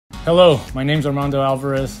Hello, my name's Armando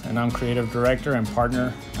Alvarez, and I'm creative director and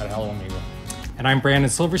partner at Hello Amigo. And I'm Brandon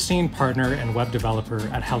Silverstein, partner and web developer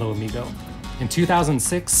at Hello Amigo. In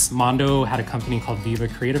 2006, Mondo had a company called Viva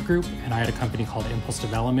Creative Group, and I had a company called Impulse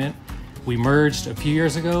Development. We merged a few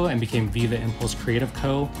years ago and became Viva Impulse Creative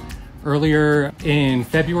Co. Earlier in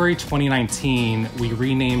February 2019, we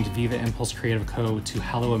renamed Viva Impulse Creative Co. to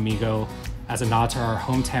Hello Amigo as a nod to our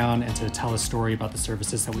hometown and to tell a story about the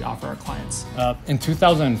services that we offer our clients. In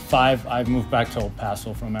 2005, I moved back to El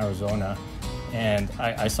Paso from Arizona, and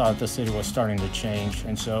I saw that the city was starting to change,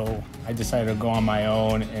 and so I decided to go on my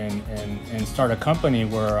own and start a company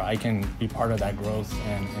where I can be part of that growth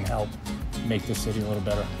and help make the city a little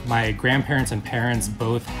better. My grandparents and parents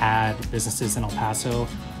both had businesses in El Paso,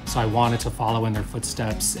 so I wanted to follow in their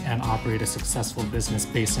footsteps and operate a successful business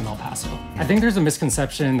based in El Paso. I think there's a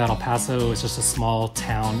misconception that El Paso is just a small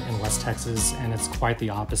town in West Texas, and it's quite the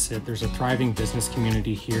opposite. There's a thriving business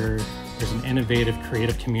community here. There's an innovative,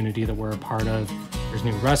 creative community that we're a part of. There's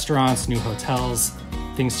new restaurants, new hotels,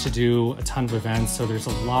 things to do, a ton of events, so there's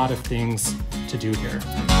a lot of things to do here.